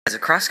As the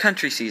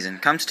cross-country season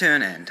comes to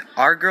an end,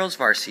 our girls'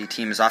 varsity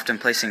team is often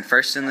placing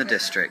first in the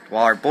district,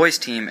 while our boys'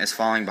 team is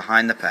falling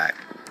behind the pack.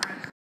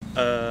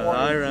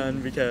 I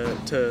run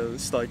because to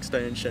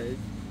stay in shape.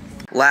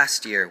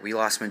 Last year, we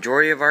lost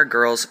majority of our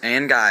girls'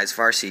 and guys'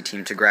 varsity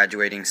team to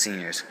graduating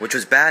seniors, which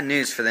was bad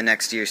news for the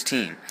next year's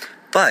team.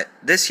 But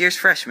this year's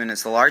freshman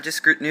is the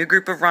largest new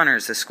group of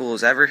runners the school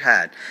has ever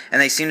had,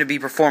 and they seem to be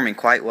performing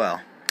quite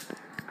well.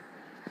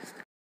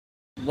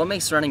 What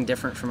makes running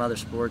different from other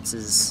sports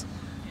is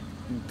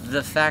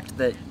the fact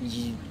that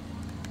you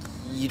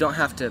don't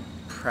have to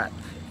prep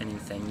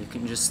anything. You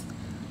can just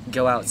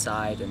go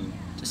outside and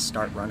just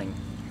start running.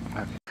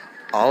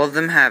 All of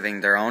them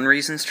having their own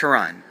reasons to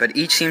run, but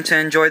each seem to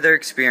enjoy their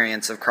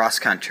experience of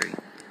cross-country.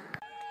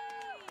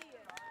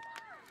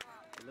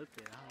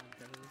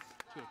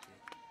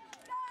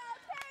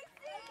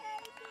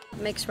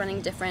 What makes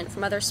running different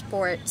from other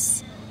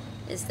sports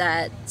is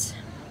that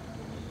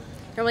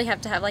you don't really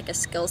have to have like a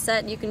skill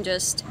set. You can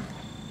just,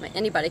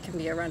 anybody can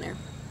be a runner.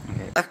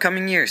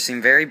 Upcoming years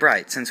seem very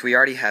bright since we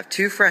already have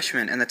 2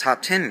 freshmen in the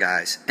top 10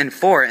 guys and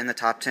 4 in the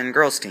top 10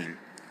 girls team.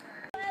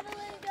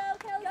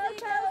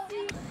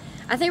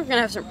 I think we're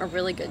going to have a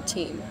really good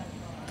team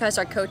because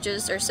our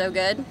coaches are so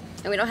good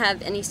and we don't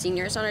have any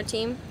seniors on our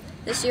team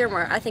this year.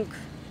 I think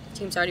the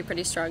team's already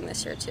pretty strong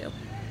this year too.